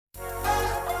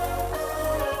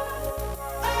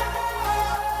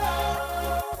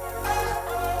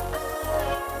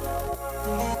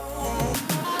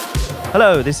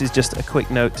Hello, this is just a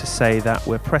quick note to say that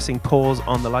we're pressing pause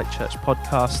on the Light Church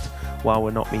podcast while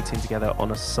we're not meeting together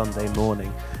on a Sunday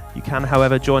morning. You can,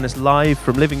 however, join us live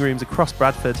from living rooms across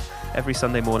Bradford every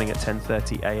Sunday morning at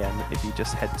 10:30 a.m. if you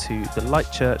just head to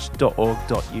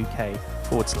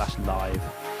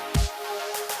thelightchurch.org.uk/live.